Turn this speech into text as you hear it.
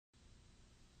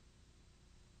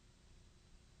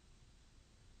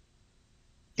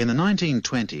In the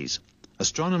 1920s,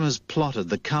 astronomers plotted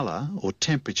the colour or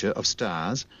temperature of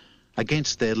stars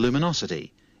against their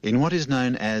luminosity in what is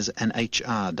known as an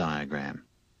HR diagram.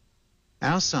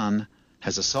 Our Sun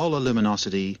has a solar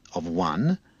luminosity of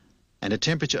 1 and a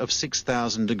temperature of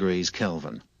 6,000 degrees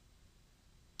Kelvin.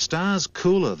 Stars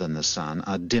cooler than the Sun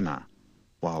are dimmer,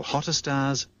 while hotter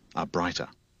stars are brighter.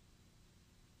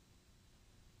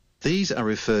 These are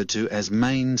referred to as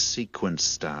main sequence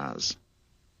stars.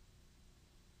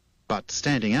 But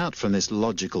standing out from this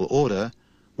logical order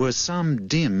were some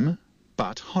dim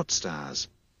but hot stars.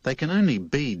 They can only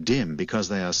be dim because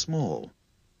they are small.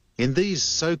 In these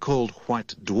so-called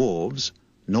white dwarfs,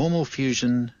 normal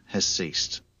fusion has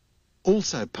ceased.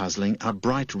 Also puzzling are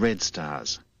bright red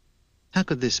stars. How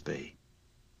could this be?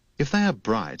 If they are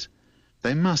bright,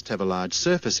 they must have a large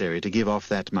surface area to give off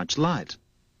that much light,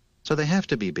 so they have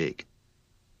to be big.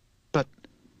 But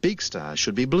big stars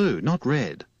should be blue, not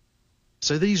red.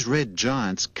 So these red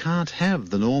giants can't have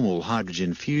the normal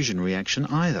hydrogen fusion reaction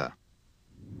either.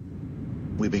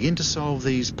 We begin to solve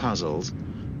these puzzles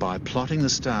by plotting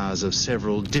the stars of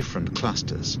several different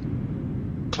clusters.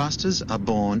 Clusters are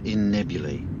born in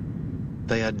nebulae.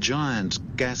 They are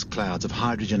giant gas clouds of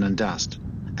hydrogen and dust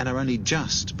and are only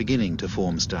just beginning to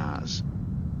form stars.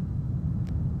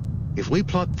 If we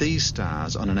plot these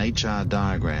stars on an HR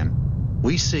diagram,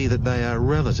 we see that they are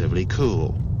relatively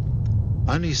cool.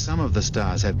 Only some of the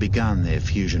stars have begun their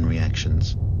fusion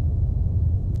reactions.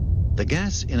 The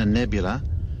gas in a nebula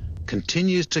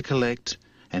continues to collect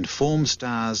and form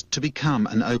stars to become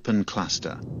an open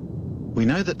cluster. We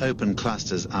know that open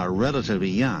clusters are relatively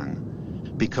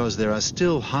young because there are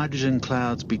still hydrogen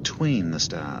clouds between the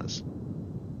stars.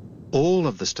 All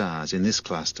of the stars in this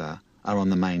cluster are on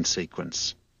the main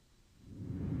sequence.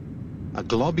 A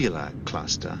globular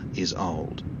cluster is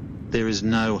old. There is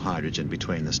no hydrogen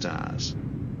between the stars.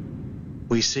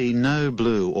 We see no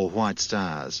blue or white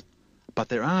stars, but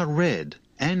there are red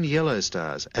and yellow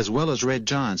stars, as well as red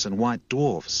giants and white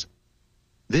dwarfs.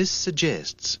 This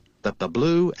suggests that the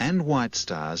blue and white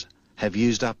stars have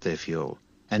used up their fuel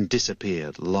and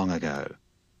disappeared long ago.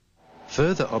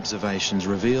 Further observations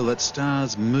reveal that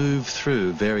stars move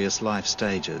through various life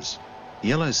stages.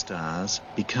 Yellow stars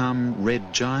become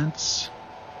red giants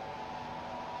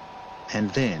and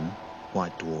then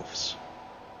white dwarfs.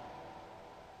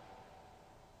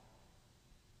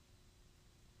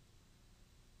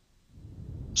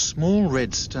 Small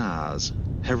red stars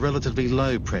have relatively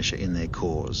low pressure in their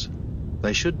cores.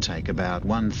 They should take about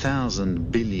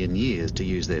 1,000 billion years to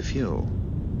use their fuel.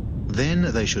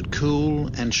 Then they should cool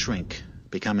and shrink,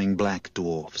 becoming black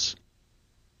dwarfs.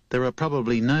 There are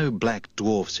probably no black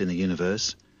dwarfs in the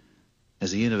universe,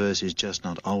 as the universe is just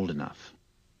not old enough.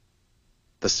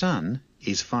 The Sun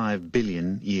is 5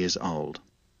 billion years old.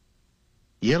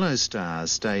 Yellow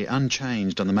stars stay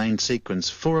unchanged on the main sequence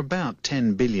for about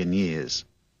 10 billion years.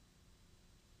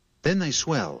 Then they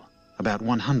swell about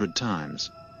 100 times.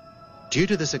 Due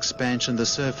to this expansion, the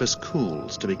surface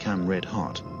cools to become red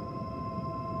hot.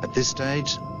 At this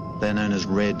stage, they're known as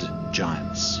red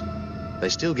giants. They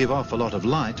still give off a lot of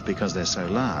light because they're so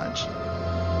large.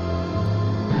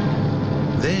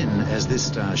 Then, as this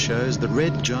star shows, the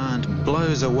red giant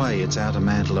blows away its outer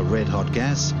mantle of red-hot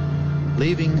gas,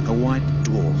 leaving a white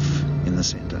dwarf in the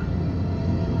center.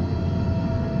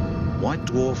 White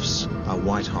dwarfs are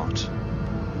white-hot,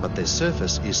 but their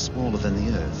surface is smaller than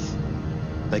the Earth.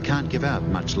 They can't give out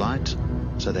much light,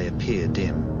 so they appear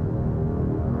dim.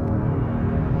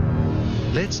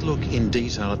 Let's look in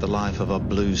detail at the life of a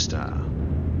blue star.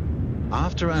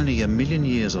 After only 1 million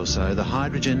years or so, the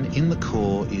hydrogen in the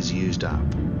core is used up.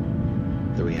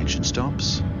 The reaction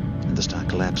stops and the star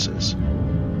collapses,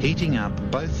 heating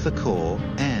up both the core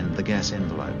and the gas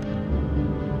envelope.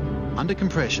 Under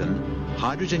compression,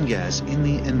 hydrogen gas in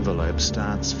the envelope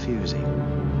starts fusing.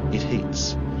 It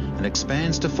heats and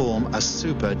expands to form a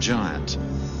supergiant.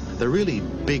 The really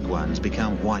big ones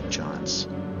become white giants.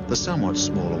 The somewhat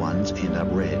smaller ones end up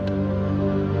red.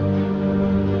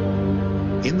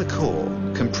 In the core,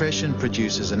 compression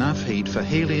produces enough heat for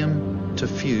helium to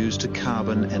fuse to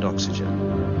carbon and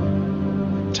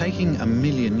oxygen. Taking 1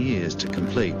 million years to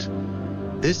complete,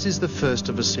 this is the first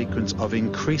of a sequence of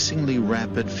increasingly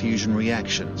rapid fusion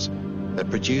reactions that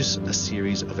produce a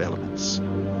series of elements.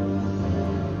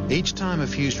 Each time a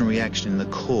fusion reaction in the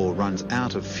core runs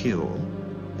out of fuel,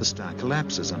 the star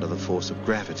collapses under the force of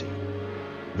gravity.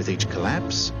 With each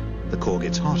collapse, the core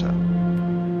gets hotter,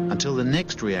 until the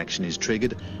next reaction is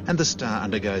triggered and the star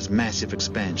undergoes massive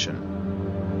expansion.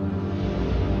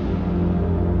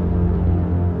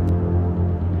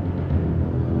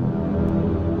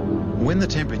 When the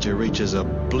temperature reaches a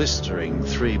blistering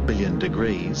 3 billion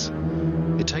degrees,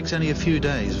 it takes only a few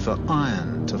days for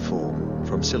iron to form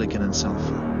from silicon and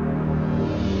sulfur.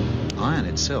 Iron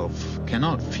itself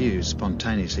cannot fuse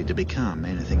spontaneously to become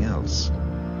anything else.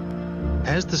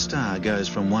 As the star goes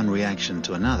from one reaction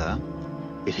to another,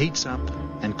 it heats up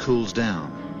and cools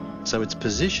down, so its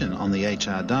position on the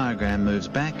HR diagram moves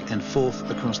back and forth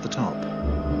across the top.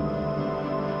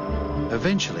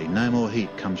 Eventually, no more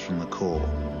heat comes from the core.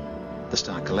 The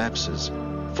star collapses,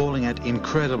 falling at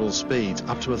incredible speeds,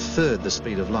 up to a third the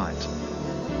speed of light.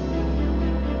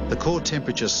 The core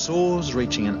temperature soars,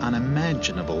 reaching an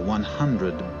unimaginable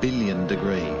 100 billion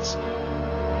degrees.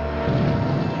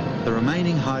 The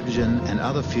remaining hydrogen and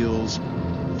other fuels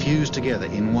fuse together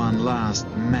in one last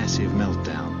massive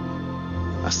meltdown.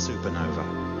 A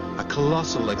supernova, a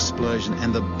colossal explosion,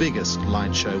 and the biggest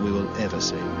light show we will ever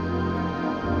see.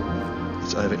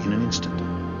 It's over in an instant,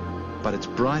 but it's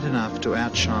bright enough to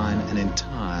outshine an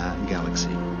entire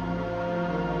galaxy.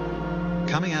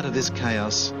 Coming out of this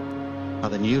chaos are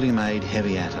the newly made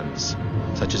heavy atoms,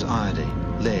 such as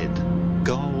iodine, lead,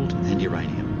 gold, and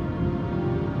uranium.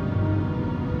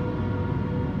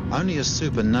 Only a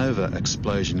supernova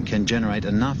explosion can generate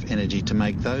enough energy to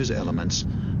make those elements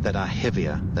that are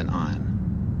heavier than iron.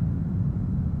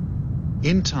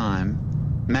 In time,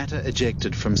 matter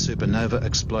ejected from supernova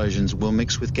explosions will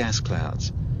mix with gas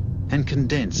clouds and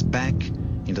condense back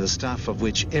into the stuff of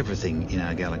which everything in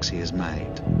our galaxy is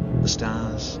made: the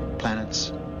stars,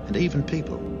 planets, and even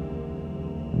people.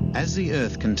 As the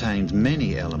Earth contains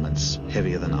many elements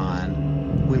heavier than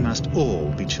iron, we must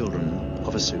all be children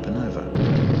of a supernova.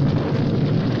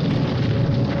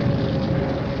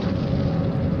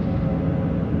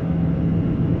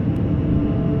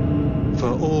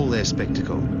 For all their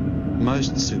spectacle,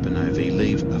 most supernovae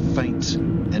leave a faint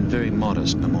and very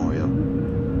modest memorial,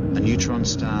 a neutron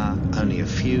star only a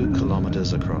few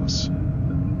kilometers across.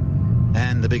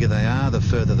 And the bigger they are, the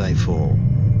further they fall.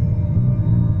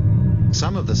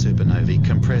 Some of the supernovae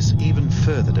compress even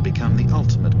further to become the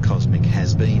ultimate cosmic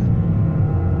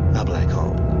has-been, a black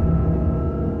hole.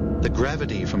 The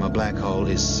gravity from a black hole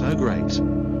is so great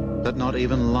that not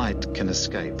even light can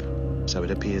escape, so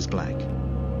it appears black.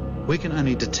 We can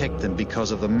only detect them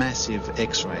because of the massive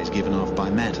X-rays given off by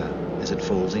matter as it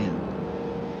falls in.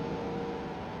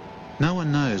 No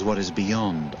one knows what is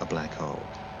beyond a black hole,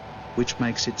 which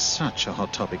makes it such a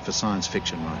hot topic for science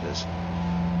fiction writers.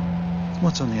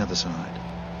 What's on the other side?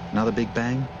 Another Big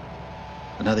Bang?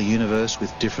 Another universe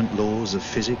with different laws of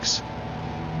physics?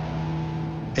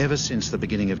 Ever since the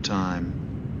beginning of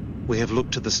time, we have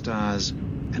looked to the stars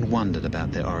and wondered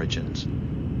about their origins,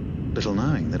 little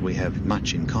knowing that we have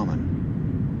much in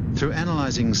common. Through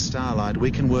analysing starlight, we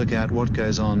can work out what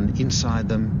goes on inside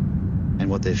them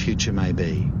and what their future may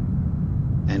be.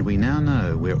 And we now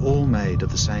know we're all made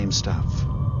of the same stuff: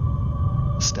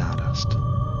 stardust.